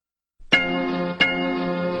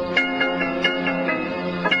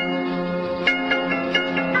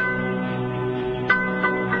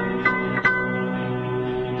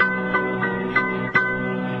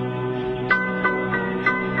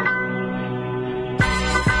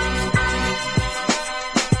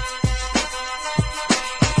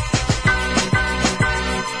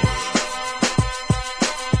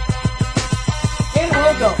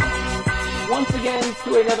again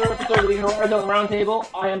to another episode of the Horizon Roundtable.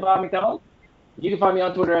 I am Bob McDonald. You can find me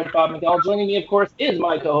on Twitter at Bob McDonald. Joining me, of course, is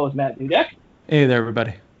my co-host, Matt Dudek. Hey there,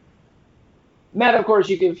 everybody. Matt, of course,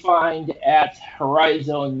 you can find at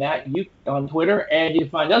Horizon Matt on Twitter, and you can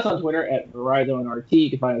find us on Twitter at Horizon RT. You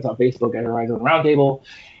can find us on Facebook at Horizon Roundtable,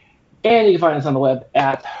 and you can find us on the web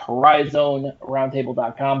at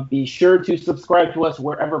horizonroundtable.com. Be sure to subscribe to us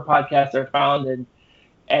wherever podcasts are found.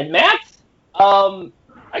 And Matt,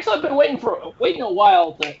 actually, I've been waiting a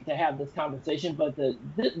while to have this conversation, but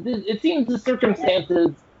it seems the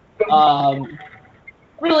circumstances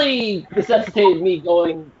really necessitated me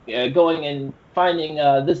going and finding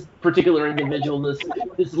this particular individual,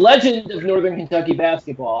 this legend of Northern Kentucky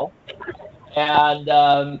basketball,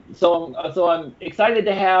 and so I'm excited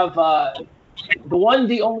to have the one,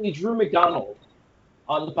 the only Drew McDonald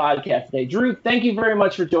on the podcast today. Drew, thank you very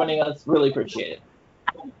much for joining us. Really appreciate it.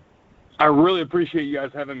 I really appreciate you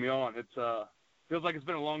guys having me on. It's feels like it's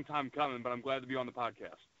been a long time coming, but I'm glad to be on the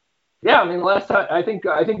podcast. Yeah, I mean, last time I think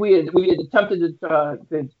we had attempted to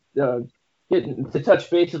get to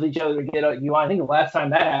touch base with each other to get you on. I think the last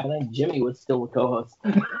time that happened, I think Jimmy was still the co-host.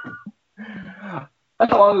 That's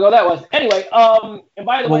how long ago that was. Anyway, and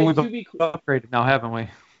by the way, we've upgraded now, haven't we?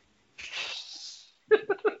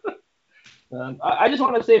 I just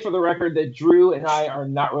want to say for the record that Drew and I are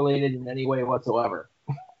not related in any way whatsoever.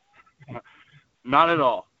 Not at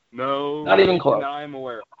all. No. Not even close. I am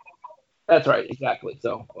aware. That's right, exactly.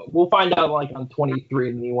 So we'll find out like on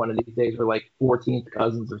 23andMe one of these days. We're like 14th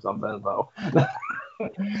cousins or something. So,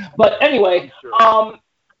 but anyway,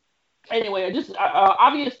 anyway, I just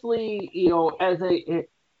obviously, you know, as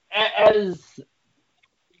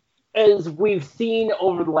we've seen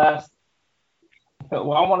over the last,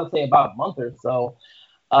 well, I want to say about a month or so.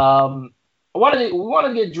 We wanted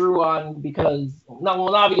to get Drew on because,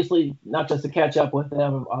 obviously not just to catch up with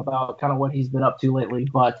him about kind of what he's been up to lately,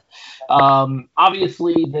 but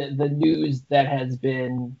obviously the news that has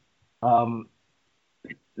been going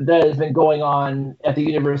on at the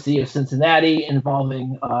University of Cincinnati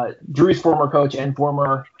involving Drew's former coach and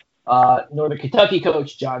former Northern Kentucky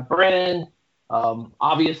coach John Brannen.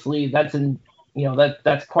 Obviously, that's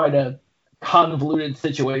quite a convoluted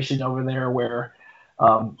situation over there where.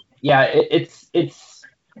 It's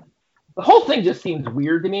the whole thing just seems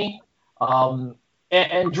weird to me. And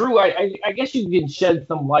Drew, I guess you can shed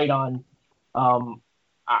some light on.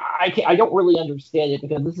 I don't really understand it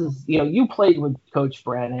because this is, you played with Coach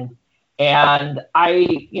Brannen, and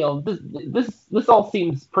this all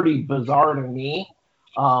seems pretty bizarre to me.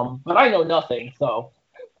 But I know nothing, so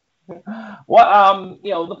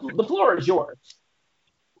the floor is yours.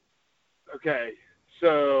 Okay,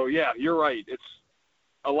 so yeah, you're right. It's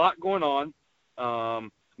a lot going on.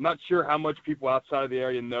 I'm not sure how much people outside of the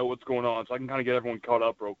area know what's going on, so I can kind of get everyone caught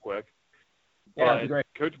up real quick. Yeah, that'd be great.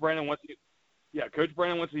 Coach Brannen went to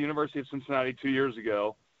the University of Cincinnati 2 years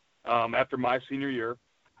ago, after my senior year.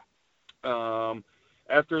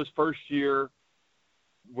 After his first year,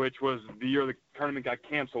 which was the year the tournament got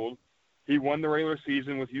canceled, he won the regular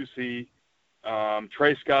season with UC.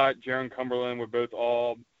 Trey Scott, Jaron Cumberland were both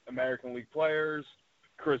all American League players.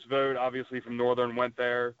 Chris Vogt, obviously from Northern, went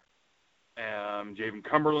there. Javen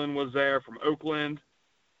Cumberland was there from Oakland.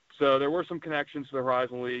 So there were some connections to the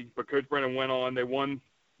Horizon League, but Coach Brannen went on. They won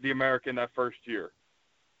the American that first year.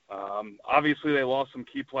 Obviously, they lost some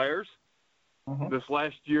key players. Mm-hmm. This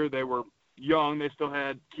last year, they were young. They still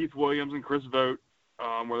had Keith Williams and Chris Vogt,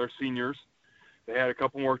 were their seniors. They had a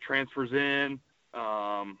couple more transfers in,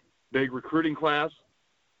 big recruiting class.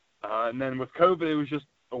 And then with COVID, it was just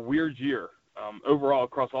a weird year. Overall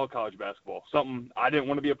across all college basketball, something I didn't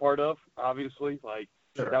want to be a part of, obviously.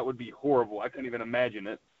 Sure. That would be horrible. I couldn't even imagine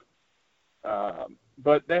it.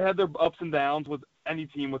 But they had their ups and downs with any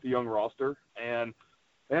team with a young roster, and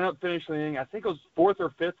they ended up finishing, I think it was 4th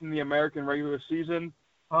or 5th in the American regular season.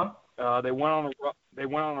 Huh? They went on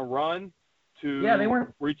a run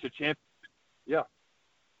to reach a championship. Yeah.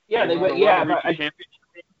 Yeah, they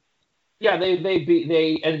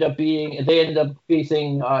ended up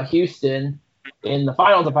facing Houston in the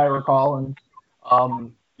finals, if I recall, and I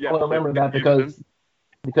remember that because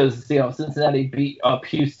Cincinnati beat up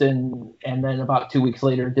Houston, and then about 2 weeks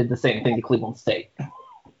later did the same thing to Cleveland State.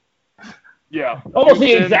 Yeah, almost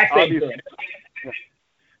Houston, the exact same thing.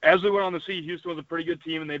 As we went on to see, Houston was a pretty good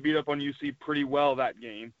team, and they beat up on UC pretty well that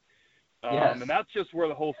game. Yes. And that's just where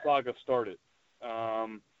the whole saga started.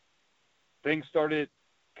 Things started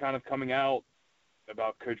kind of coming out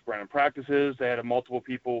about Coach Brannen practices. They had multiple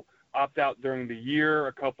people opt out during the year.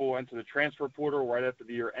 A couple went to the transfer portal right after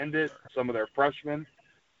the year ended, some of their freshmen.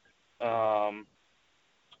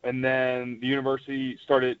 And then the university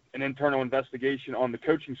started an internal investigation on the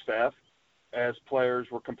coaching staff as players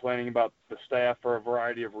were complaining about the staff for a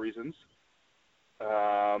variety of reasons.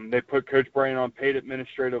 They put Coach Brannen on paid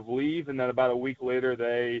administrative leave, and then about a week later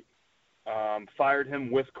they fired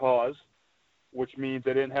him with cause, which means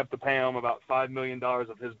they didn't have to pay him about $5 million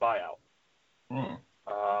of his buyout.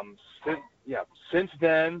 Since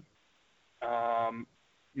then,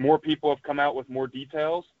 more people have come out with more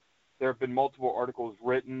details. There have been multiple articles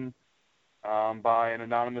written by an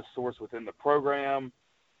anonymous source within the program.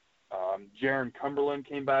 Jaron Cumberland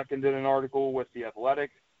came back and did an article with The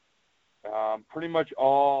Athletic. Pretty much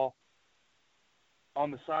all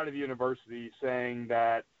on the side of the university saying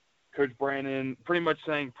that Coach Brannen pretty much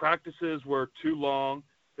saying practices were too long.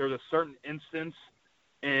 There was a certain instance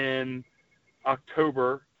in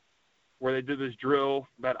October where they did this drill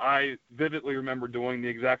that I vividly remember doing the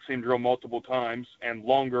exact same drill multiple times and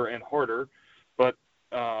longer and harder, but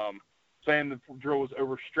saying the drill was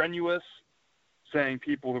overstrenuous, saying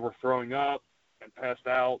people who were throwing up and passed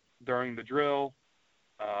out during the drill.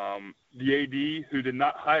 The AD, who did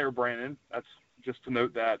not hire Brannen, that's just to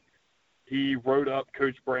note that, he wrote up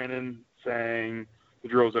Coach Brannen saying the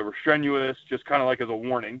drill was overstrenuous, just kind of like as a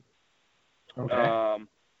warning. Okay.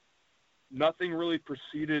 Nothing really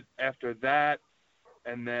proceeded after that,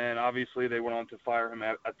 and then obviously they went on to fire him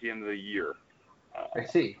at the end of the year. I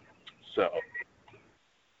see. So,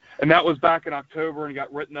 and that was back in October and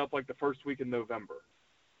got written up like the first week in November.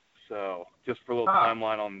 So, just for a little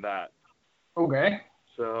timeline on that. Okay.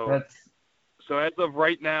 So as of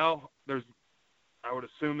right now, I would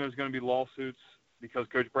assume there's going to be lawsuits because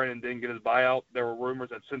Coach Brannen didn't get his buyout. There were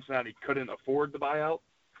rumors that Cincinnati couldn't afford the buyout.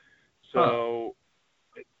 So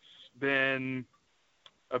it's been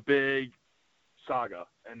a big saga.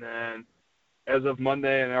 And then as of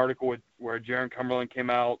Monday, an article where Jaron Cumberland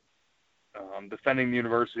came out defending the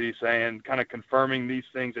university, saying, kind of confirming these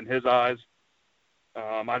things in his eyes.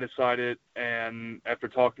 I decided, and after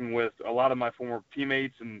talking with a lot of my former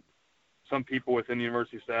teammates and some people within the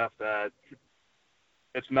university staff, that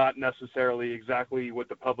it's not necessarily exactly what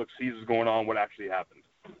the public sees is going on, what actually happened.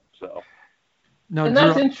 So. No, and Drew,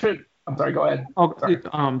 that's interesting. I'm sorry, go ahead.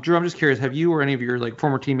 Drew, I'm just curious. Have you or any of your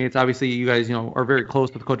former teammates, obviously you guys, are very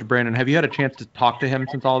close with Coach Brannen. Have you had a chance to talk to him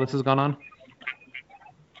since all this has gone on?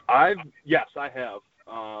 Yes, I have.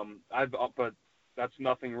 But that's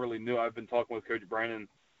nothing really new. I've been talking with Coach Brannen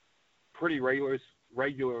pretty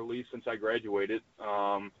regularly since I graduated.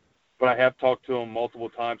 But I have talked to him multiple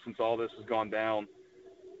times since all this has gone down.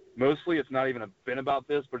 Mostly it's not even been about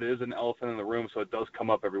this, but it is an elephant in the room, so it does come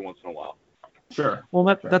up every once in a while. Sure. Well,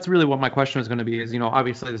 that's really what my question is going to be is,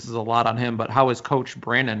 obviously this is a lot on him, but how is Coach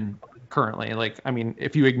Brannen currently?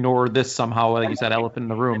 If you ignore this somehow, like you said, elephant in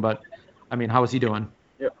the room, but, how is he doing?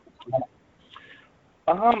 Yeah.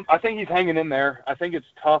 I think he's hanging in there. I think it's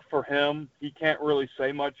tough for him. He can't really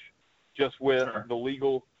say much just with the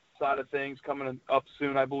legal side of things coming up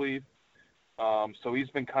soon, I believe. So he's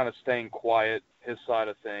been kind of staying quiet, his side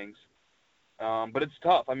of things. But it's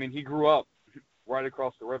tough. He grew up right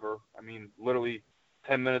across the river. Literally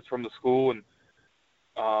 10 minutes from the school.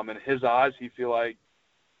 And in his eyes, he feel like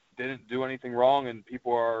didn't do anything wrong, and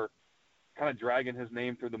people are kind of dragging his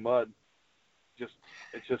name through the mud.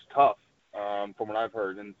 It's just tough from what I've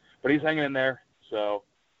heard. But he's hanging in there, so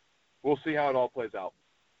we'll see how it all plays out.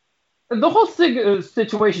 The whole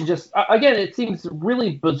situation just, again, it seems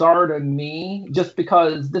really bizarre to me just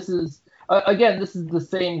because this is the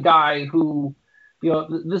same guy who,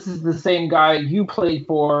 this is the same guy you played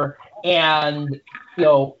for, and,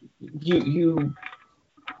 you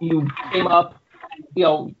came up,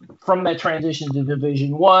 from that transition to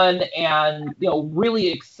Division I and, really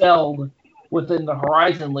excelled within the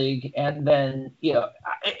Horizon League. And then,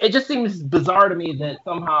 it just seems bizarre to me that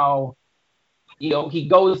somehow, he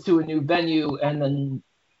goes to a new venue, and then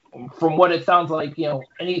from what it sounds like,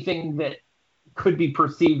 anything that could be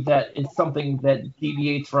perceived that is something that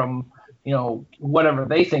deviates from, whatever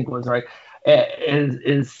they think was right,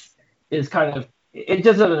 is kind of, it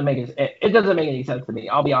just doesn't make any sense to me.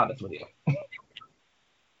 I'll be honest with you.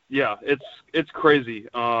 Yeah, it's crazy.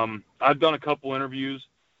 I've done a couple interviews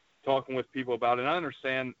talking with people about it, and I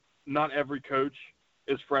understand not every coach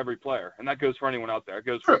is for every player, and that goes for anyone out there. It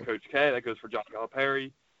goes for Coach K, that goes for John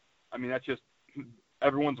Calipari. That's just,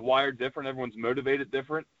 everyone's wired different, everyone's motivated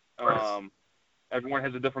different. Everyone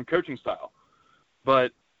has a different coaching style.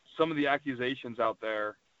 But some of the accusations out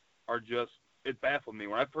there are just, it baffled me.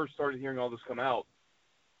 When I first started hearing all this come out,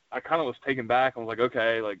 I kind of was taken back and was like,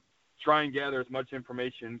 okay, try and gather as much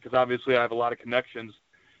information, because obviously I have a lot of connections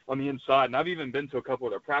on the inside, and I've even been to a couple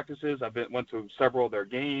of their practices. Went to several of their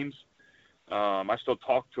games. I still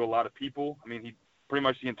talk to a lot of people. I mean, pretty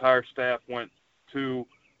much the entire staff went to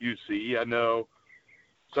UC. I know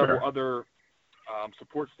several other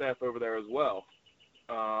support staff over there as well.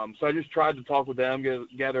 So I just tried to talk with them,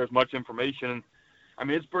 gather as much information. I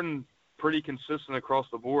mean, it's been pretty consistent across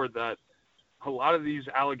the board that a lot of these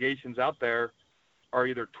allegations out there are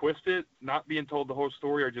either twisted, not being told the whole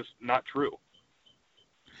story, or just not true.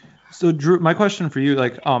 So Drew, my question for you,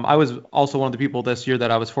 I was also one of the people this year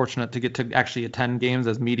that I was fortunate to get to actually attend games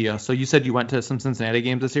as media. So you said you went to some Cincinnati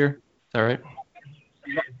games this year. Is that right?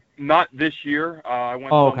 Not this year. I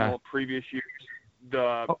went some the previous years,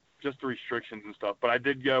 just the restrictions and stuff. But I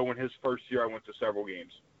did go when his first year. I went to several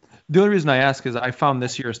games. The only reason I ask is I found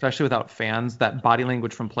this year, especially without fans, that body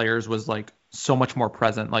language from players was like so much more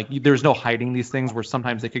present. Like there's no hiding these things where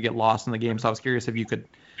sometimes they could get lost in the game. So I was curious if you could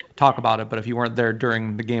talk about it. But if you weren't there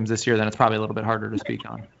during the games this year, then it's probably a little bit harder to speak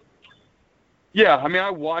on. Yeah, I mean, I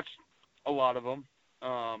watched a lot of them,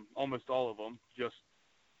 almost all of them, just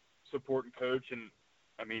supporting coach. And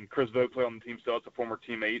I mean, Chris Vogt played on the team still. It's a former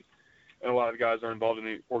teammate, and a lot of the guys are involved in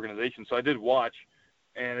the organization. So I did watch,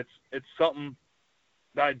 and it's something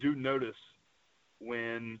that I do notice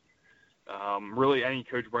when really any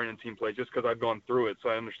Coach Brannen team plays, just because I've gone through it. So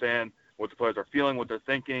I understand what the players are feeling, what they're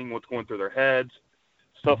thinking, what's going through their heads,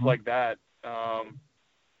 stuff like that. I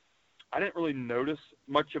didn't really notice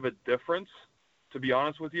much of a difference, to be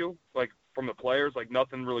honest with you, like from the players. Like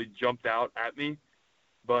nothing really jumped out at me,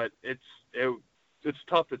 but it's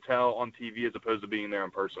tough to tell on TV as opposed to being there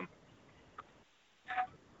in person.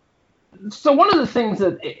 So one of the things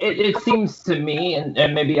that it seems to me, and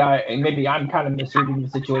maybe I'm kind of misreading the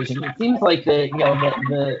situation. It seems like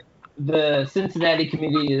the Cincinnati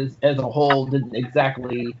community as a whole didn't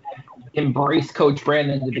exactly embrace Coach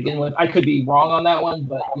Brannen to begin with. I could be wrong on that one,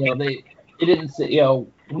 but it didn't say,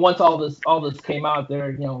 once all this came out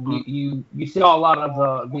there, you saw a lot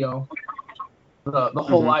of the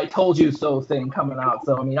whole "I told you so" thing coming out.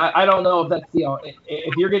 So I mean, I don't know if that's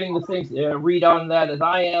if you're getting the same read on that as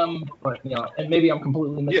I am, but and maybe I'm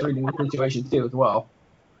completely misreading the situation too as well,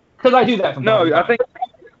 because I do that from time to time.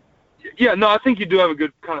 I think you do have a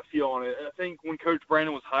good kind of feel on it. I think when Coach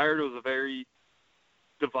Brannen was hired, it was a very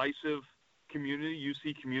divisive community,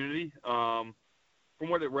 UC community. From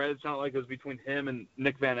what it read, it sounded like it was between him and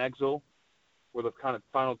Nick Van Exel were the kind of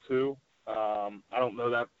final two. I don't know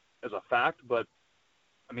that as a fact, but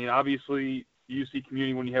I mean, obviously, UC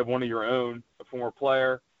community, when you have one of your own, a former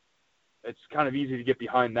player, it's kind of easy to get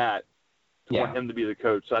behind that, to want him to be the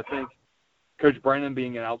coach. So I think Coach Brannen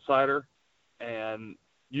being an outsider, and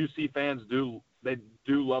UC fans do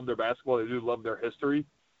love their basketball, they do love their history.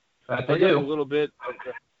 They do. A little bit,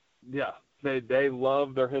 they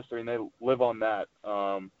love their history and they live on that.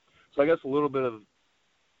 So I guess a little bit of,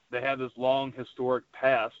 they have this long historic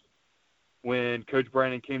past when Coach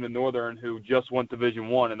Brannen came to Northern, who just won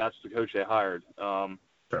Division I, and that's the coach they hired. Sure.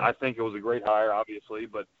 I think it was a great hire, obviously,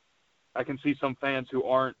 but I can see some fans who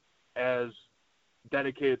aren't as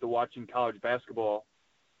dedicated to watching college basketball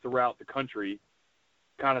throughout the country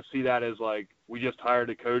kind of see that as like, we just hired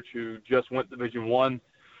a coach who just went Division I.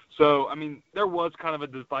 So, I mean, there was kind of a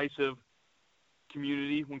divisive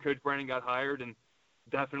community when Coach Brannen got hired, and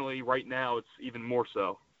definitely right now it's even more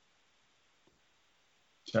so.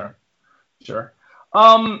 Sure.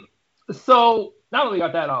 So now that we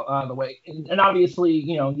got that out of the way, and obviously,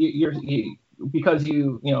 you're because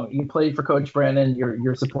you played for Coach Brannen,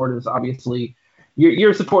 your support is obviously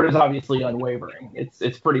unwavering.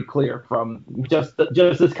 It's pretty clear from just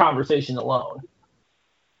this conversation alone.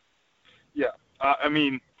 Yeah, I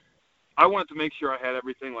mean, I wanted to make sure I had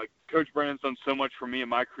everything. Like Coach Brannen's done so much for me in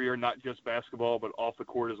my career, not just basketball, but off the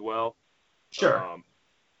court as well. Sure.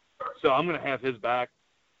 So I'm going to have his back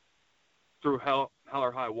through hell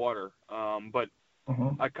or high water. But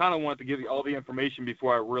I kind of wanted to give you all the information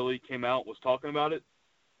before I really came out, was talking about it.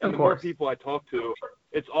 And the more people I talk to,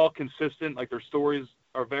 it's all consistent. Like their stories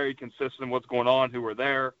are very consistent, what's going on, who were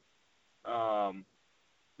there.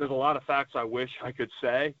 There's a lot of facts I wish I could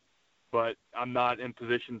say, but I'm not in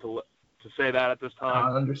position to say that at this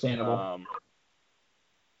time. Understandable.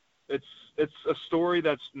 It's a story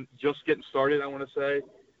that's just getting started, I want to say,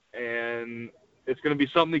 and it's going to be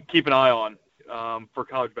something to keep an eye on for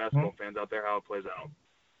college basketball fans out there, how it plays out.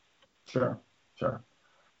 Sure.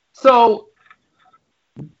 So,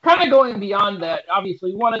 kind of going beyond that,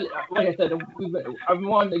 obviously, like I said, I've been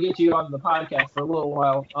wanting to get you on the podcast for a little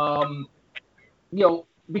while.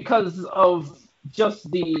 Because of just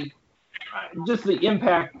the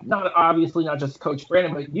impact, not just Coach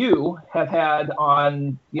Brannen, but you have had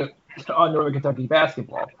on Northern Kentucky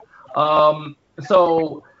basketball.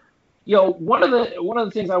 So, one of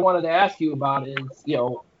the things I wanted to ask you about is,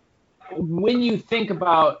 when you think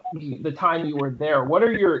about the time you were there, what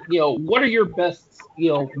are your best,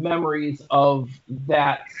 memories of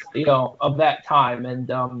that, of that time?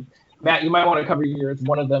 And Matt, you might want to cover yours.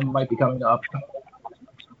 One of them might be coming up.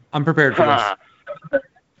 I'm prepared for this.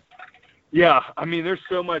 Yeah, I mean, there's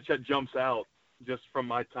so much that jumps out just from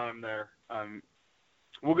my time there.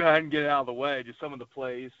 We'll go ahead and get it out of the way. Just some of the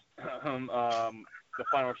plays, the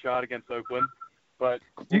final shot against Oakland, but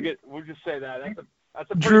we'll just say that that's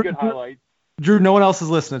a pretty good highlight. Drew, no one else is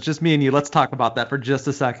listening. It's just me and you. Let's talk about that for just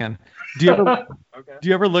a second. Do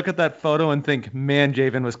you ever look at that photo and think, man,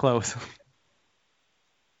 Javen was close?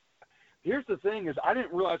 Here's the thing: is I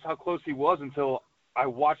didn't realize how close he was until I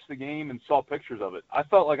watched the game and saw pictures of it. I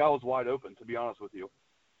felt like I was wide open, to be honest with you.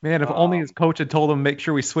 Man, if only his coach had told him make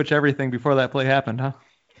sure we switch everything before that play happened, huh?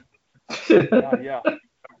 Yeah.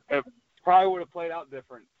 It probably would have played out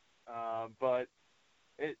different, but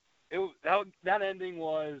that ending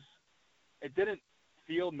was. It didn't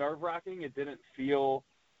feel nerve-wracking. It didn't feel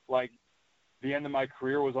like the end of my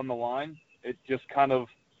career was on the line. It just kind of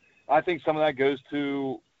 – I think some of that goes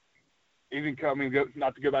to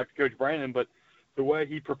not to go back to Coach Brannen, but the way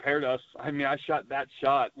he prepared us. I mean, I shot that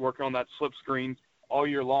shot working on that slip screen all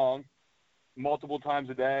year long, multiple times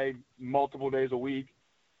a day, multiple days a week,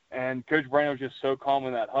 and Coach Brannen was just so calm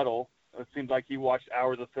in that huddle. It seemed like he watched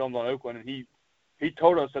hours of film on Oakland, and he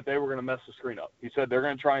told us that they were going to mess the screen up. He said they're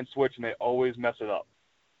going to try and switch, and they always mess it up.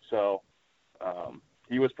 So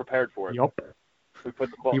he was prepared for it. Yep. We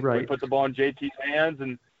put the ball in JT's hands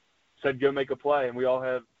and said, go make a play. And we all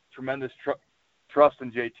have tremendous trust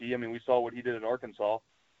in JT. I mean, we saw what he did at Arkansas.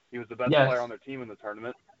 He was the best player on their team in the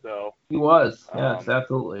tournament. So he was. Yes,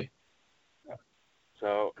 absolutely.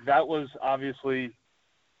 So that was obviously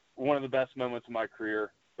one of the best moments of my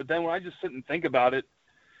career. But then when I just sit and think about it,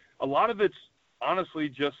 a lot of it's honestly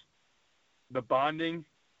just the bonding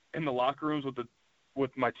in the locker rooms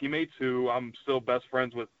with my teammates, who I'm still best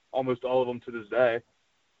friends with almost all of them to this day,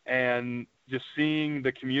 and just seeing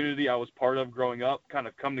the community I was part of growing up kind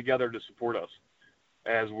of come together to support us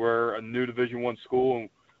as we're a new Division I school and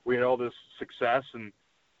we had all this success and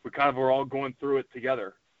we kind of were all going through it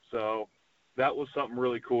together. So that was something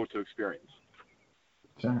really cool to experience.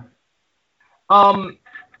 Sure.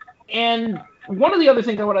 And one of the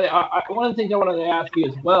things I wanted to ask you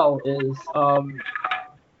as well is,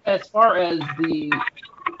 as far as the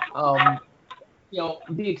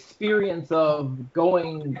experience of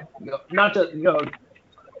going,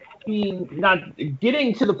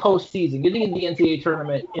 getting to the postseason, getting in the NCAA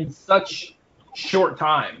tournament in such short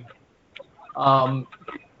time,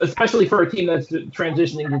 especially for a team that's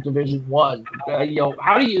transitioning to Division I.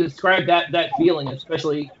 How do you describe that feeling,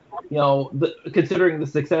 especially? Considering the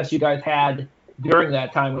success you guys had during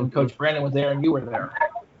that time when Coach Brannen was there and you were there.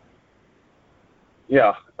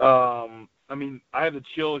 Yeah. I mean, I have the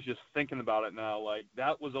chills just thinking about it now. Like,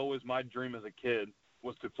 that was always my dream as a kid,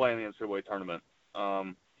 was to play in the NCAA tournament.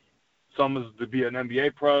 Some is to be an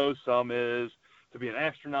NBA pro, some is to be an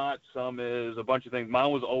astronaut, some is a bunch of things.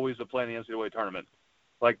 Mine was always to play in the NCAA tournament.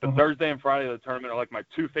 Like, the Thursday and Friday of the tournament are like my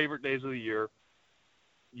two favorite days of the year.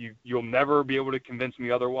 You'll never be able to convince me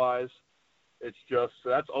otherwise. It's just,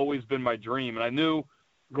 that's always been my dream. And I knew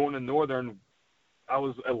going to Northern, I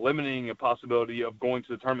was eliminating a possibility of going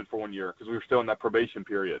to the tournament for 1 year because we were still in that probation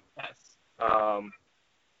period. Yes. I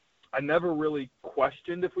never really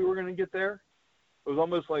questioned if we were going to get there. It was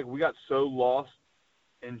almost like we got so lost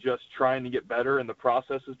in just trying to get better in the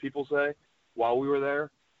process, as people say, while we were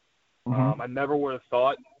there. I never would have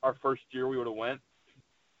thought our first year we would have went.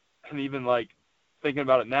 And even thinking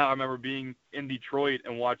about it now, I remember being in Detroit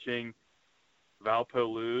and watching Valpo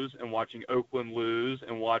lose and watching Oakland lose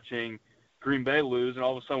and watching Green Bay lose, and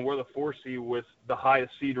all of a sudden we're the 4 seed with the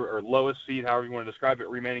highest seed or lowest seed, however you want to describe it,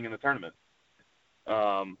 remaining in the tournament.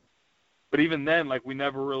 But even then, we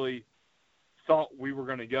never really thought we were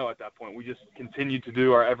going to go at that point. We just continued to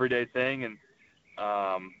do our everyday thing, and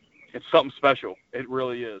it's something special. It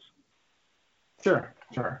really is. Sure.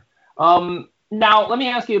 Now, let me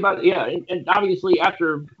ask you about, and obviously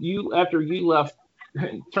after you left,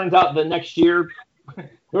 it turns out the next year,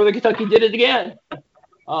 Northern Kentucky did it again.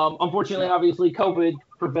 Unfortunately, obviously, COVID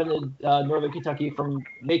prevented Northern Kentucky from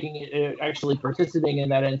making it, actually participating in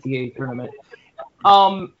that NCAA tournament.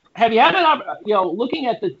 Have you had looking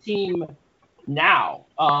at the team now,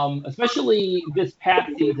 especially this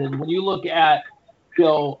past season, when you look at,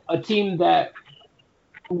 a team that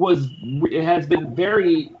is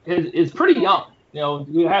pretty young.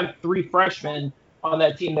 You have 3 freshmen on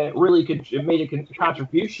that team that really made a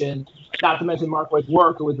contribution, not to mention Mark White's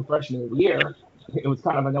work, who was the freshman of the year. it was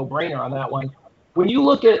kind of a no-brainer on that one. When you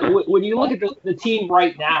look at the team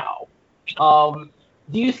right now,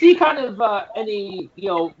 do you see kind of any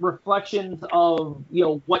reflections of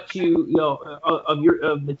what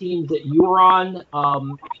of the teams that you were on,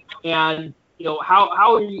 and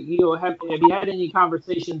how are you, have you had any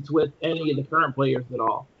conversations with any of the current players at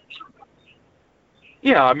all?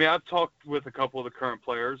 Yeah, I mean, I've talked with a couple of the current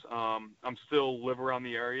players. I'm still live around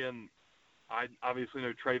the area, and I obviously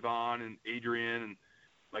know Trayvon and Adrian and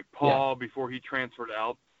like Paul before he transferred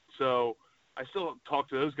out. So I still talk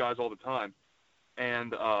to those guys all the time.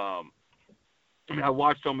 And I mean, I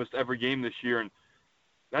watched almost every game this year, and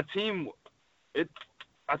that team,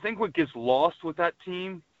 I think what gets lost with that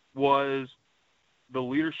team was the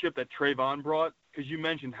leadership that Trayvon brought, because you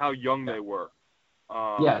mentioned how young they were.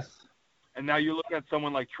 Yes. And now you're looking at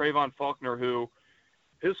someone like Trayvon Faulkner, who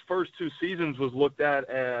his first 2 seasons was looked at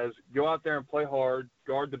as go out there and play hard,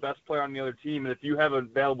 guard the best player on the other team, and if you have an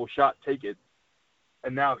available shot, take it.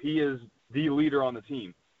 And now he is the leader on the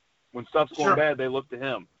team. When stuff's going bad, they look to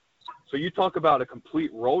him. So you talk about a complete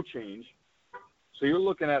role change. So you're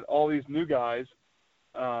looking at all these new guys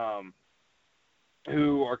who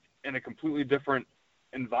are in a completely different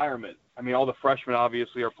environment. I mean, all the freshmen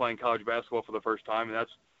obviously are playing college basketball for the first time, and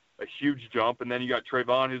that's a huge jump. And then you got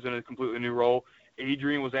Trayvon, who's in a completely new role.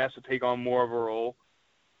 Adrian was asked to take on more of a role.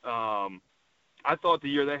 I thought the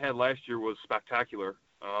year they had last year was spectacular.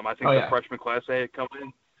 I think the freshman class they had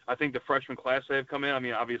come in. I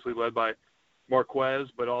mean, obviously led by Marquez,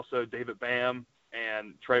 but also David Bam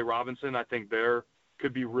and Trey Robinson. I think there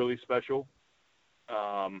could be really special.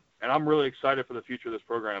 And I'm really excited for the future of this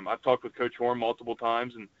program. I've talked with Coach Horn multiple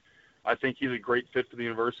times, and I think he's a great fit for the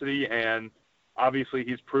university. And obviously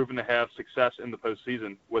he's proven to have success in the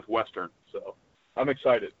postseason with Western. So I'm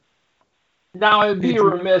excited. Now, I'd be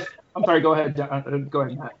remiss. I'm sorry, go ahead, John. Go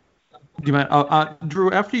ahead, Matt. Do you mind?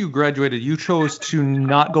 Drew, after you graduated, you chose to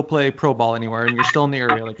not go play pro ball anywhere, and you're still in the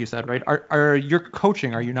area, like you said, right? Are you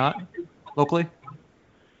coaching? Are you not locally?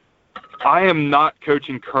 I am not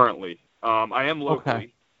coaching currently. I am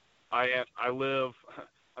locally. Okay.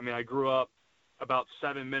 I grew up about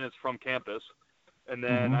 7 minutes from campus, and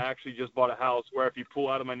then I actually just bought a house where if you pull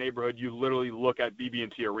out of my neighborhood, you literally look at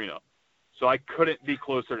BB&T Arena. So I couldn't be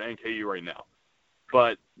closer to NKU right now.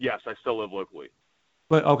 But yes, I still live locally.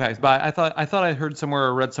 But I thought I heard somewhere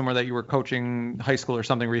or read somewhere that you were coaching high school or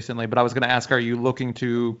something recently. But I was going to ask, are you looking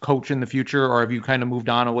to coach in the future, or have you kind of moved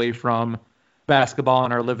on away from basketball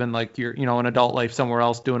and are living like your an adult life somewhere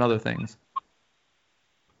else doing other things?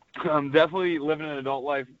 I'm definitely living an adult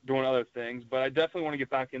life doing other things, but I definitely want to get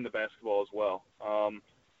back into basketball as well.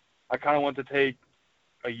 I kind of want to take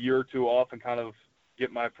a year or two off and kind of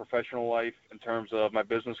get my professional life in terms of my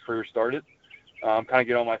business career started. Kind of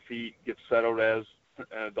get on my feet, get settled as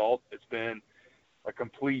an adult. It's been a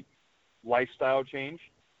complete lifestyle change.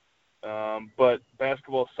 But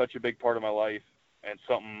basketball is such a big part of my life and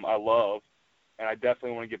something I love. And I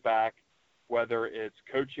definitely want to get back, whether it's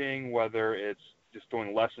coaching, whether it's just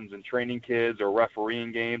doing lessons and training kids or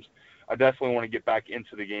refereeing games. I definitely want to get back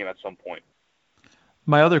into the game at some point.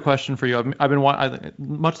 My other question for you, I've been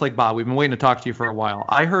much like Bob, we've been waiting to talk to you for a while.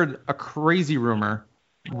 I heard a crazy rumor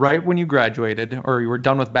right when you graduated or you were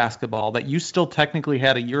done with basketball that you still technically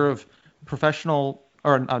had a year of professional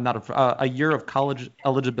or a year of college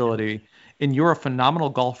eligibility, and you're a phenomenal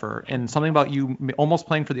golfer, and something about you almost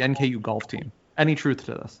playing for the NKU golf team. Any truth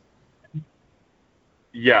to this?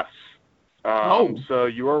 Yes. So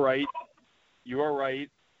you are right. You are right.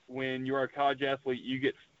 When you're a college athlete, you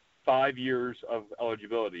get 5 years of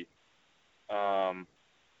eligibility.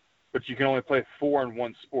 But you can only play 4 in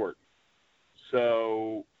one sport.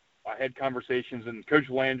 So I had conversations, and Coach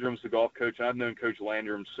Landrum's the golf coach, and I've known Coach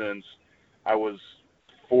Landrum since I was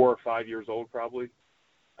 4 or 5 years old probably.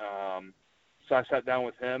 So I sat down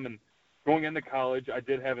with him, and going into college, I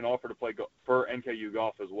did have an offer to play for NKU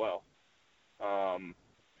golf as well.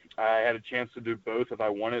 I had a chance to do both if I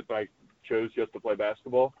wanted, but I chose just to play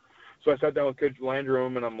basketball. So I sat down with Coach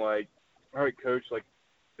Landrum, and I'm like, all right, Coach, like,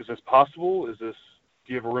 is this possible? Do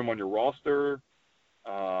you have a room on your roster?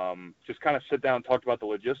 Just kind of sit down and talked about the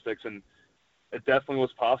logistics, and it definitely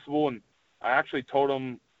was possible. And I actually told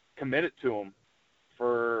him, committed to him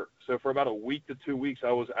for about a week to 2 weeks.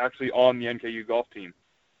 I was actually on the NKU golf team.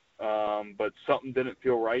 But something didn't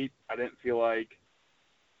feel right. I didn't feel like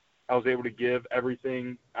I was able to give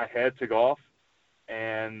everything I had to golf.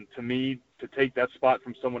 And to me, to take that spot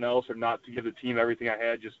from someone else or not to give the team everything I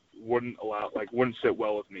had just wouldn't sit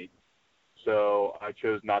well with me. So I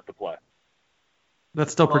chose not to play.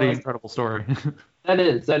 That's still pretty incredible story. That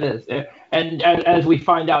is. And as we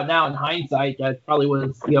find out now in hindsight, that probably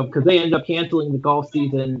was, because they ended up canceling the golf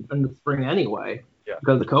season in the spring anyway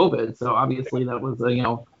because of COVID. So obviously that was,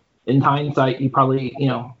 in hindsight, you probably,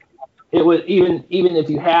 it was even if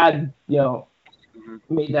you had,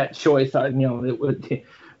 made that choice, it would,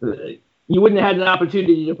 you wouldn't have had an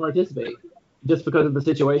opportunity to participate just because of the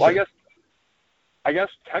situation. Well, I guess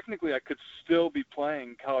technically I could still be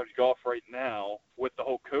playing college golf right now with the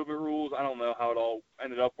whole COVID rules. I don't know how it all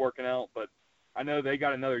ended up working out, but I know they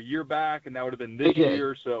got another year back, and that would have been this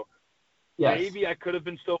year. So maybe I could have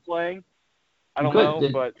been still playing. I don't know,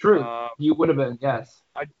 but true, you would have been. Yes.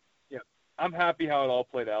 I'm happy how it all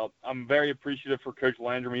played out. I'm very appreciative for Coach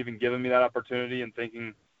Landrum even giving me that opportunity and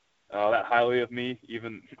thinking that highly of me,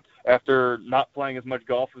 even after not playing as much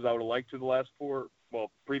golf as I would have liked to the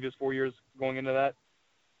previous 4 years going into that.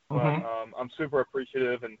 But I'm super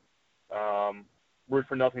appreciative and root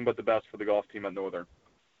for nothing but the best for the golf team at Northern.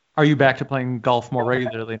 Are you back to playing golf more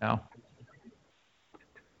regularly now?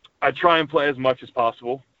 I try and play as much as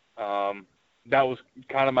possible. That was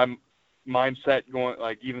kind of my mindset going,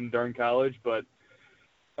 even during college, but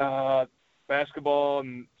basketball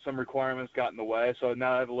and some requirements got in the way. So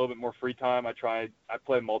now I have a little bit more free time. I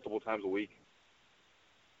play multiple times a week.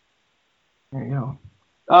 There you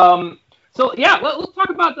go. So yeah, let's talk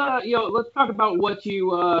about let's talk about what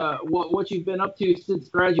you've been up to since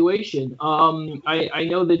graduation. I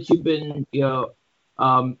know that you've been,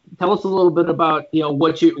 tell us a little bit about,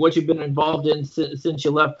 what you've been involved in since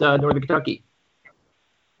you left Northern Kentucky.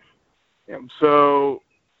 Yeah, so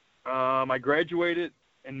I graduated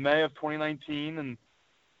in May of 2019, and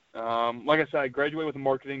like I said, I graduated with a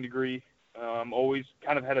marketing degree. Always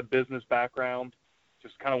kind of had a business background,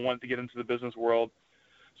 just kind of wanted to get into the business world.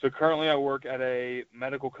 So currently I work at a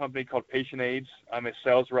medical company called Patient Aids. I'm a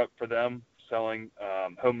sales rep for them, selling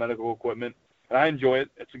home medical equipment, and I enjoy it.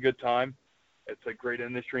 It's a good time. It's a great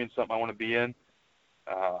industry and something I want to be in.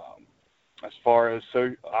 As far as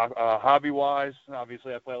hobby-wise,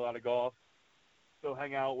 obviously I play a lot of golf. Still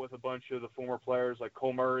hang out with a bunch of the former players like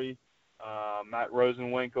Cole Murray, Matt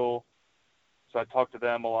Rosenwinkel. So I talk to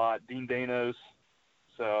them a lot. Dean Danos.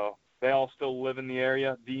 So they all still live in the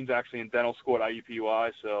area. Dean's actually in dental school at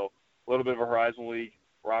IUPUI, so a little bit of a Horizon League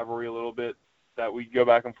rivalry a little bit that we go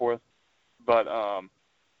back and forth. But, I'm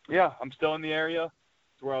still in the area.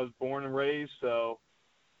 It's where I was born and raised, so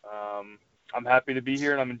I'm happy to be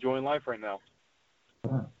here, and I'm enjoying life right now.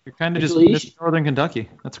 You're kind of just missing Northern Kentucky.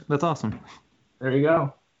 That's awesome. There you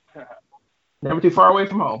go. Never too far away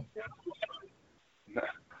from home.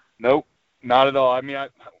 Nope, not at all. I mean, I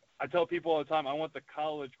tell people all the time I want the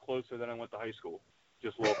college closer than I went to high school.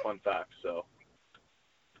 Just a little fun fact. So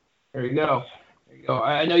there you go.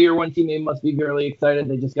 I know your one teammate must be very excited.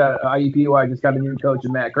 They just got IUPUI just got a new coach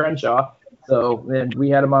in Matt Crenshaw. So, and we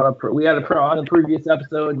had him on a previous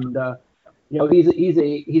episode, and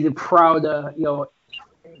he's a proud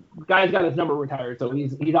guy's got his number retired, so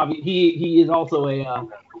he is also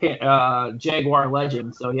a Jaguar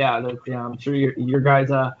legend. So yeah, I'm sure your guys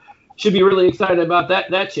should be really excited about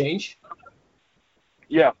that change.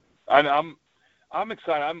 Yeah, I'm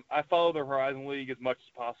excited. I follow the Horizon League as much as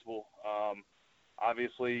possible.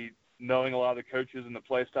 Obviously, knowing a lot of the coaches and the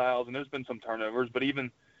play styles, and there's been some turnovers, but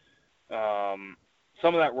even some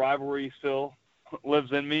of that rivalry still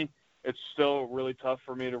lives in me. It's still really tough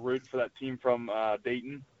for me to root for that team from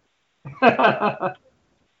Dayton.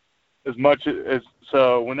 As much as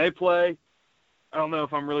so when they play, I don't know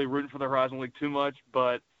if I'm really rooting for the Horizon League too much,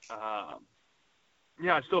 but I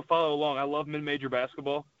still follow along. I love mid-major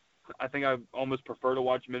basketball. I think I almost prefer to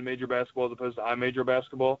watch mid-major basketball as opposed to high-major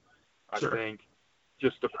basketball. Sure. I think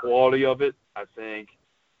just the quality of it. I think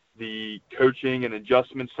the coaching and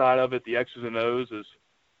adjustment side of it, the X's and O's, is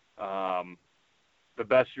the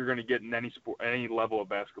best you're going to get in any sport, any level of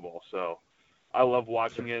basketball. So I love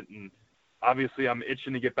watching it, and obviously I'm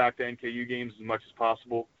itching to get back to NKU games as much as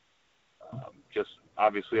possible. Just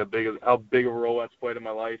obviously how big of a role that's played in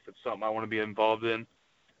my life. It's something I want to be involved in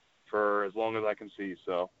for as long as I can see.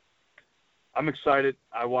 So I'm excited.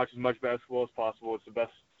 I watch as much basketball as possible. It's the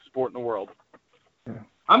best sport in the world.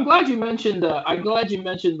 I'm glad you mentioned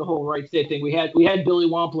the whole Wright State thing. We had Billy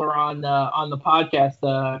Wampler on the podcast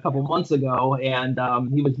a couple months ago, and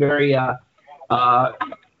he was very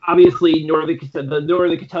obviously the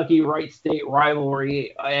Northern Kentucky Wright State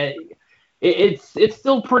rivalry. It's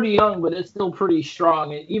still pretty young, but it's still pretty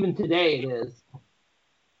strong, and even today it is.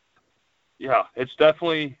 Yeah, it's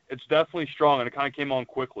definitely strong, and it kind of came on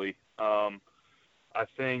quickly. I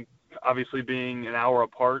think obviously being an hour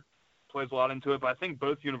apart plays a lot into it, but I think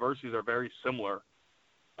both universities are very similar.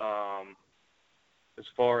 as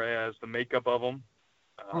far as the makeup of them.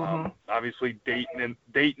 Obviously,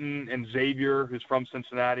 Dayton and Xavier, who's from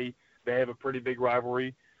Cincinnati, they have a pretty big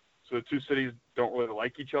rivalry. So the two cities don't really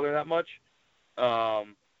like each other that much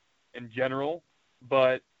in general.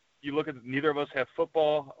 But you look at neither of us have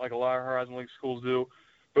football like a lot of Horizon League schools do.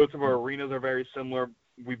 Both of our arenas are very similar.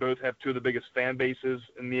 We both have two of the biggest fan bases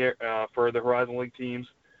in the for the Horizon League teams.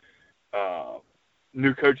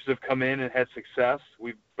 New coaches have come in and had success.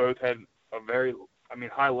 We've both had a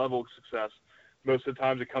high level of success. Most of the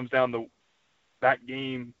times it comes down to that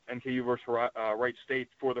game, NKU versus Wright State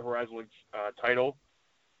for the Horizon League title.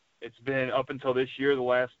 It's been up until this year, the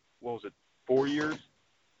last, 4 years?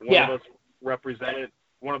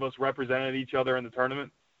 One of us represented each other in the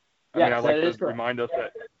tournament. I'd like to remind us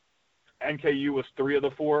that NKU was 3 of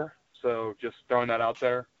the 4, so just throwing that out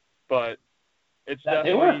there. But it's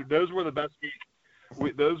definitely, those were the best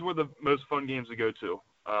games. Those were the most fun games to go to.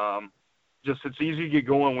 It's easy to get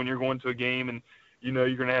going when you're going to a game and you know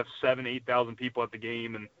you're going to have 7,000-8,000 people at the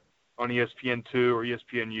game and on ESPN2 or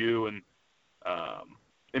ESPNU, and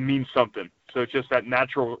it means something. So it's just that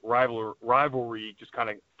natural rivalry just kind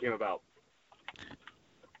of came about.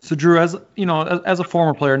 So Drew, as you know, as a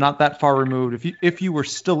former player, not that far removed, if you were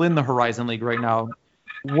still in the Horizon League right now,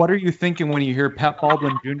 what are you thinking when you hear Pat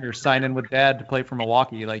Baldwin Jr. sign in with Dad to play for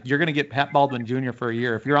Milwaukee? Like, you're going to get Pat Baldwin Jr. for a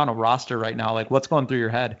year. If you're on a roster right now, like, what's going through your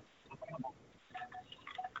head?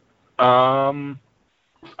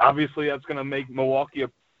 Obviously, that's going to make Milwaukee a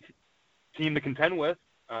team to contend with.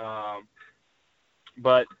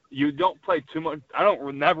 But you don't play too much.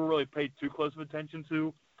 Never really paid too close of attention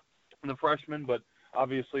to the freshmen, but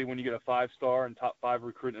obviously when you get a 5-star and top 5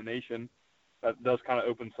 recruit in the nation, that does kind of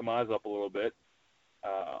open some eyes up a little bit.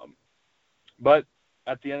 But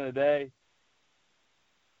at the end of the day,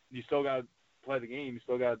 you still got to play the game. You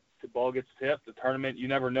still got the ball gets tipped. The tournament, you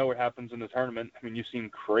never know what happens in the tournament. I mean, you've seen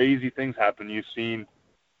crazy things happen. You've seen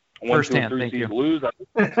 1, 2, and 3 teams lose.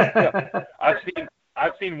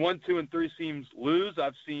 I've seen 1, 2, and 3 teams lose.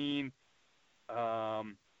 I've seen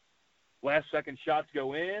last-second shots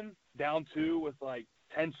go in, down 2 with like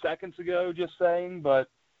 10 seconds ago, just saying. But,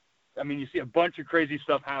 I mean, you see a bunch of crazy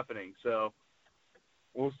stuff happening. So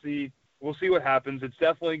we'll see what happens. It's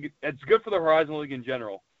good for the Horizon League in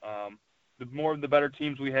general. The better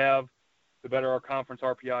teams we have, the better our conference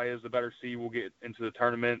RPI is, the better seed we'll get into the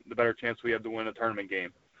tournament, the better chance we have to win a tournament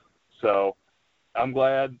game. So I'm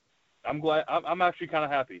glad. I'm actually kind of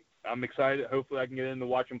happy. I'm excited. Hopefully I can get in to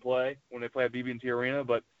watch him play when they play at BB&T Arena,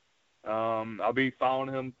 but I'll be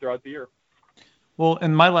following him throughout the year. Well,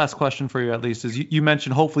 and my last question for you, at least, is you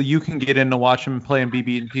mentioned hopefully you can get in to watch him play in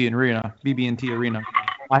BB&T Arena.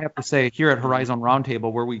 I have to say, here at Horizon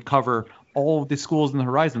Roundtable, where we cover all of the schools in the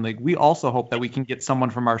Horizon League, we also hope that we can get someone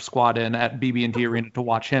from our squad in at BB&T Arena to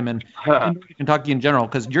watch him and Kentucky in general,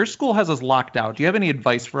 because your school has us locked out. Do you have any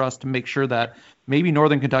advice for us to make sure that maybe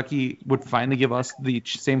Northern Kentucky would finally give us the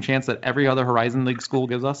same chance that every other Horizon League school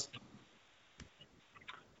gives us?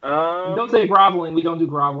 Don't say groveling. We don't do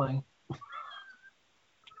groveling.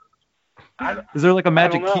 Is there like a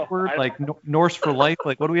magic keyword, like Norse for life?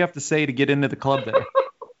 Like, what do we have to say to get into the club there?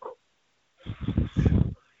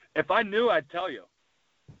 If I knew, I'd tell you.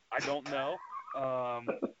 I don't know.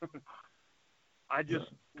 I just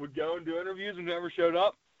would go and do interviews, and whoever showed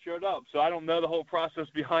up. So I don't know the whole process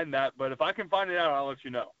behind that, but if I can find it out, I'll let you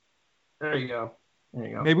know. There you go.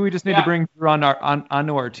 Maybe we just need to bring Drew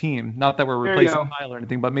onto our team. Not that we're replacing Kyle or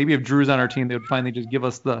anything, but maybe if Drew's on our team, they would finally just give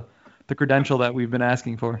us the credential that we've been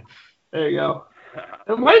asking for. There you go.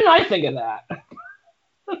 Why didn't I think of that?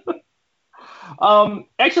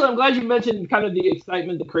 Actually, I'm glad you mentioned kind of the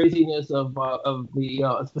excitement, the craziness of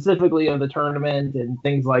the specifically of the tournament and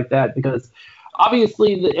things like that, because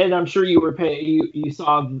obviously, and I'm sure you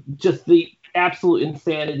saw just the absolute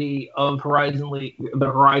insanity of the Horizon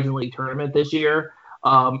League tournament this year.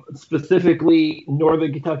 Specifically,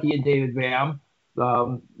 Northern Kentucky and David Bam.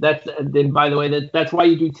 And by the way, that's why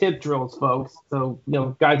you do tip drills, folks. So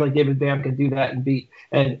guys like David Bam can do that and beat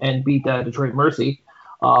Detroit Mercy.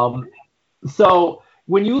 So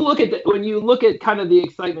when you look at kind of the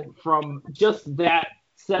excitement from just that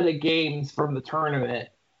set of games from the tournament,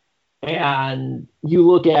 and you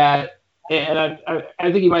look at, and I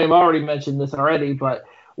think you might have already mentioned this already, but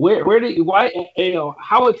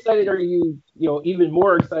how excited are you? Even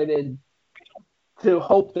more excited to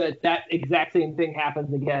hope that exact same thing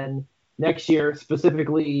happens again next year,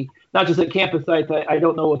 specifically not just at campus sites. I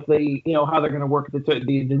don't know if they, how they're going to work the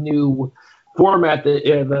new format,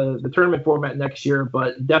 the tournament format next year,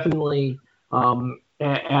 but definitely in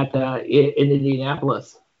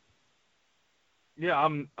Indianapolis. Yeah,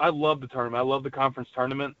 I love the tournament. I love the conference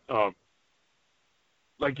tournament.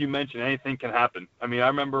 like you mentioned, anything can happen. I mean, I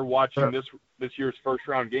remember watching this year's first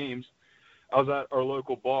round games. I was at our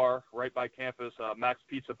local bar right by campus, Max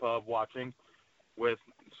Pizza Pub, watching with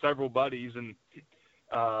several buddies, and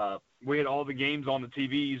we had all the games on the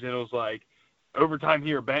TVs, and it was like overtime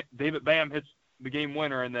here. David Bam hits the game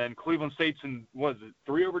winner, and then Cleveland State's in, what is it,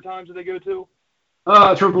 3 overtimes did they go to?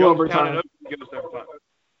 Triple overtime. And Oakland goes to overtime.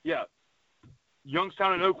 Yeah.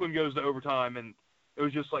 Youngstown and Oakland goes to overtime, and it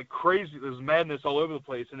was just like crazy. There's madness all over the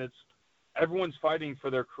place, and everyone's fighting for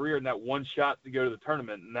their career in that one shot to go to the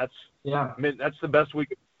tournament, and that's the best we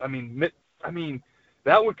could. I mean,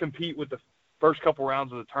 that would compete with the first couple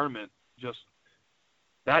rounds of the tournament. Just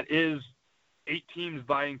that is 8 teams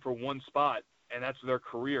vying for one spot, and that's their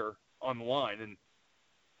career on the line. And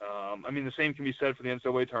I mean, the same can be said for the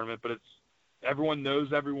NCAA tournament, but everyone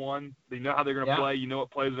knows everyone. They know how they're going to play. You know what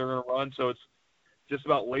plays they're going to run, so it's just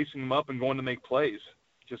about lacing them up and going to make plays,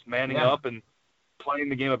 just manning up and playing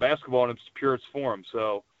the game of basketball in its purest form.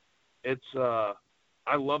 So it's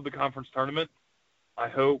I love the conference tournament. I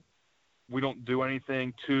hope we don't do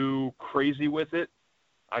anything too crazy with it.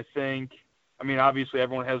 I mean, obviously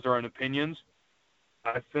everyone has their own opinions.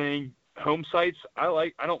 I think home sites,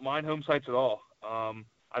 I don't mind home sites at all.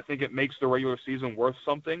 I think it makes the regular season worth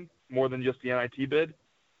something more than just the NIT bid.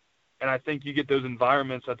 And I think you get those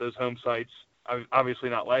environments at those home sites, obviously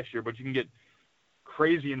not last year, but you can get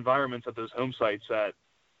crazy environments at those home sites that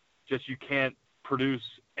just you can't produce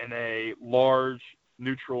in a large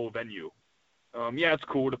neutral venue. It's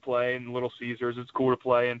cool to play in Little Caesars. It's cool to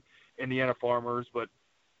play in Indiana Farmers, but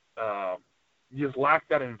you just lack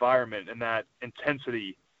that environment and that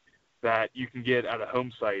intensity that you can get at a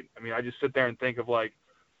home site. I mean, I just sit there and think of like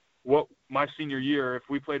what my senior year, if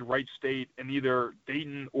we played Wright State in either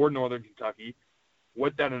Dayton or Northern Kentucky,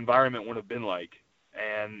 what that environment would have been like.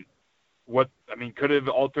 And could have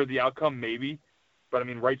altered the outcome? Maybe. But, I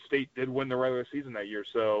mean, Wright State did win the regular season that year.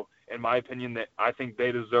 So, in my opinion, I think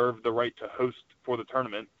they deserve the right to host for the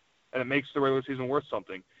tournament. And it makes the regular season worth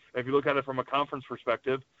something. And if you look at it from a conference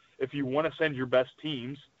perspective, if you want to send your best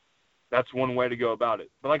teams, that's one way to go about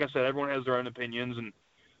it. But like I said, everyone has their own opinions. And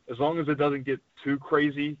as long as it doesn't get too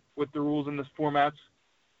crazy with the rules in this formats,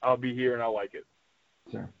 I'll be here and I'll like it.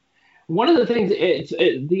 Sure. One of the things,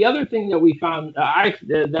 the other thing that we found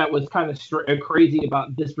that was kind of crazy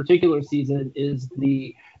about this particular season is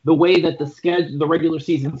the way that the regular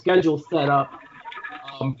season schedule set up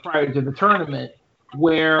prior to the tournament,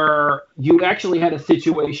 where you actually had a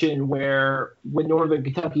situation where when Northern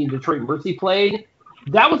Kentucky and Detroit Mercy played,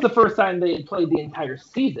 that was the first time they had played the entire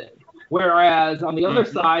season. Whereas on the other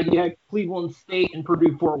side, you had Cleveland State and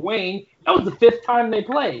Purdue Fort Wayne. That was the 5th time they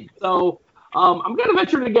played. So I'm going to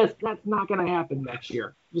venture to guess that's not going to happen next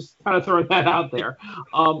year. Just kind of throwing that out there.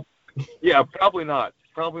 Yeah, probably not.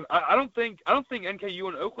 Probably. I don't think NKU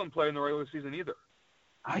and Oakland play in the regular season either.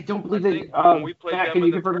 I don't believe they. Matt, can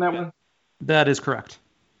you confirm that one? That is correct.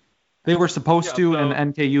 They were supposed to,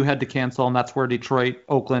 and NKU had to cancel, and that's where Detroit,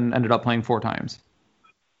 Oakland ended up playing 4 times.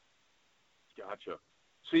 Gotcha.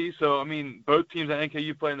 See, so, I mean, both teams at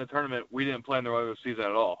NKU played in the tournament. We didn't play in the regular season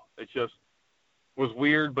at all. It just was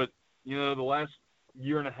weird, but, you know, the last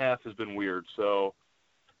year and a half has been weird. So,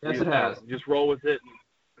 yes, it has. Just roll with it,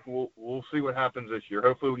 and we'll see what happens this year.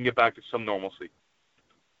 Hopefully we can get back to some normalcy.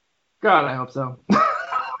 God, I hope so.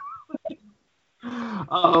 You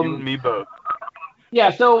and me both. Yeah,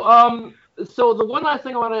 so the one last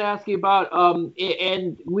thing I wanted to ask you about, I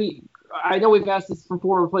know we've asked this from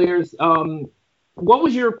former players, what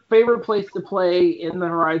was your favorite place to play in the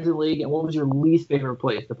Horizon League, and what was your least favorite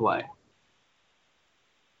place to play?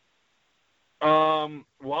 Well,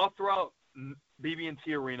 I'll throw out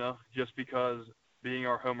BB&T Arena just because being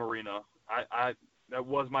our home arena, that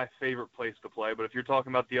was my favorite place to play. But if you're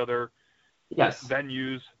talking about the other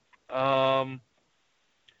venues, I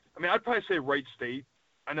mean, I'd probably say Wright State.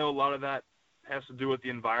 I know a lot of that has to do with the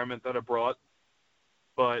environment that it brought,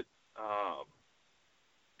 but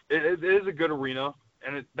it is a good arena,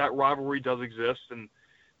 and that rivalry does exist, and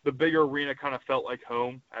the bigger arena kind of felt like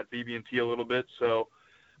home at BB&T a little bit, so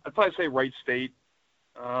I'd probably say Wright State.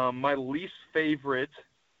 My least favorite,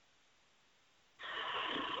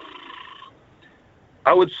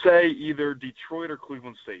 I would say either Detroit or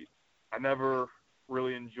Cleveland State. I never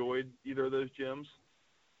really enjoyed either of those gyms.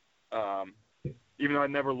 Even though I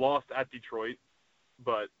never lost at Detroit,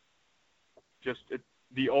 but just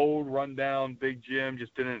the old rundown big gym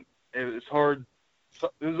just didn't. It was hard.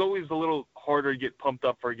 It was always a little harder to get pumped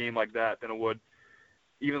up for a game like that than it would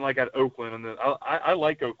even like at Oakland. And I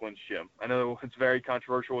like Oakland's gym. I know it's very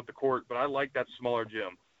controversial with the court, but I like that smaller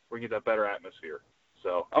gym where you get that better atmosphere.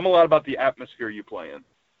 So I'm a lot about the atmosphere you play in.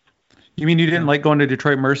 You mean you didn't like going to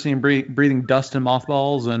Detroit Mercy and breathing dust and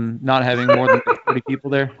mothballs and not having more than 40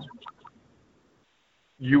 people there?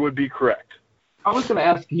 You would be correct. I was going to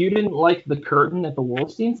ask, you didn't like the curtain at the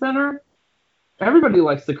Wolfstein Center? Everybody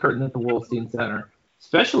likes the curtain at the Wolfstein Center,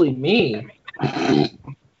 especially me. I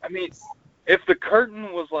mean, if the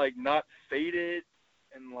curtain was like not faded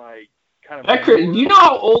and like kind of that curtain, you know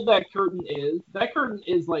how old that curtain is? That curtain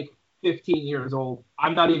is like 15 years old.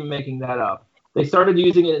 I'm not even making that up. They started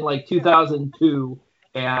using it in like 2002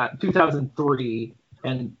 and 2003,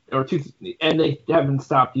 and they haven't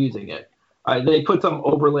stopped using it. They put some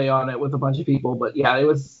overlay on it with a bunch of people, but yeah, it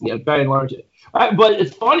was by and large. But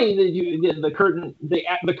it's funny that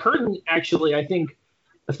the curtain actually, I think,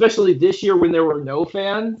 especially this year when there were no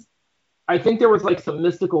fans, I think there was like some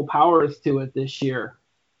mystical powers to it this year,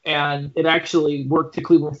 and it actually worked to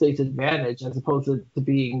Cleveland State's advantage as opposed to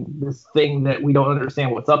being this thing that we don't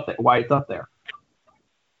understand what's up there, why it's up there.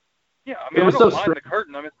 Yeah, I mean, I don't mind the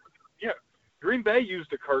curtain. I mean, yeah, Green Bay used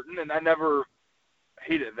the curtain, and I never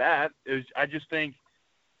hated that. I just think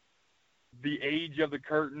the age of the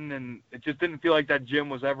curtain, and it just didn't feel like that gym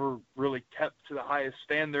was ever really kept to the highest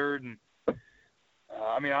standard. And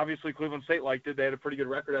I mean, obviously Cleveland State liked it. They had a pretty good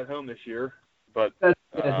record at home this year, but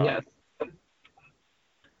yes.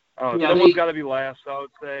 Someone's got to be last. So I would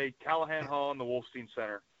say Callahan Hall and the Wolfstein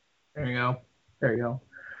Center. There you go.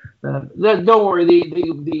 Don't worry.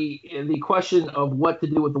 The question of what to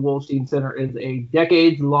do with the Wolfstein Center is a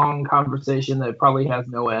decades-long conversation that probably has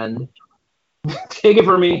no end. Take it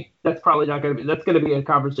from me. That's probably not going to be. That's going to be a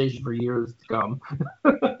conversation for years to come.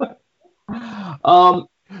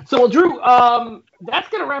 So, Drew, that's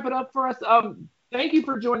going to wrap it up for us. Thank you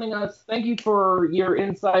for joining us. Thank you for your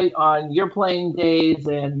insight on your playing days,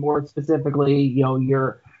 and more specifically,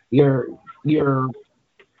 your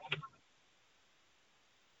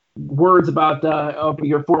words about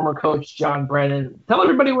your former coach, John Brannen. Tell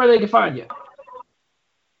everybody where they can find you.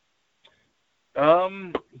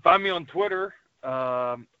 Find me on Twitter,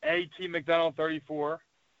 @McDonald34.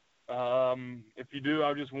 If you do,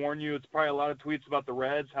 I'll just warn you, it's probably a lot of tweets about the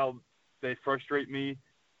Reds, how they frustrate me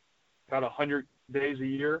about 100 days a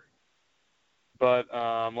year. But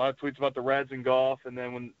a lot of tweets about the Reds and golf, and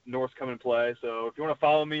then when North's come and play. So if you want to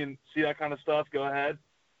follow me and see that kind of stuff, go ahead.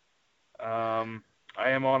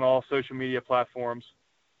 I am on all social media platforms,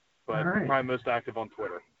 but probably most active on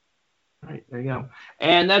Twitter. All right, there you go.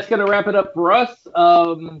 And that's going to wrap it up for us.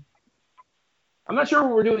 I'm not sure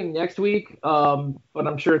what we're doing next week, but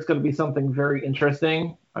I'm sure it's going to be something very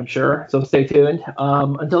interesting, I'm sure. So stay tuned.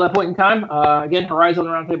 Until that point in time, again,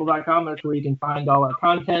 HorizonRoundtable.com. That's where you can find all our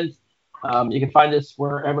content. You can find us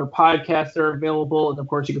wherever podcasts are available. And, of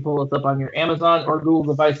course, you can pull us up on your Amazon or Google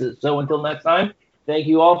devices. So until next time, thank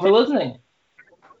you all for listening.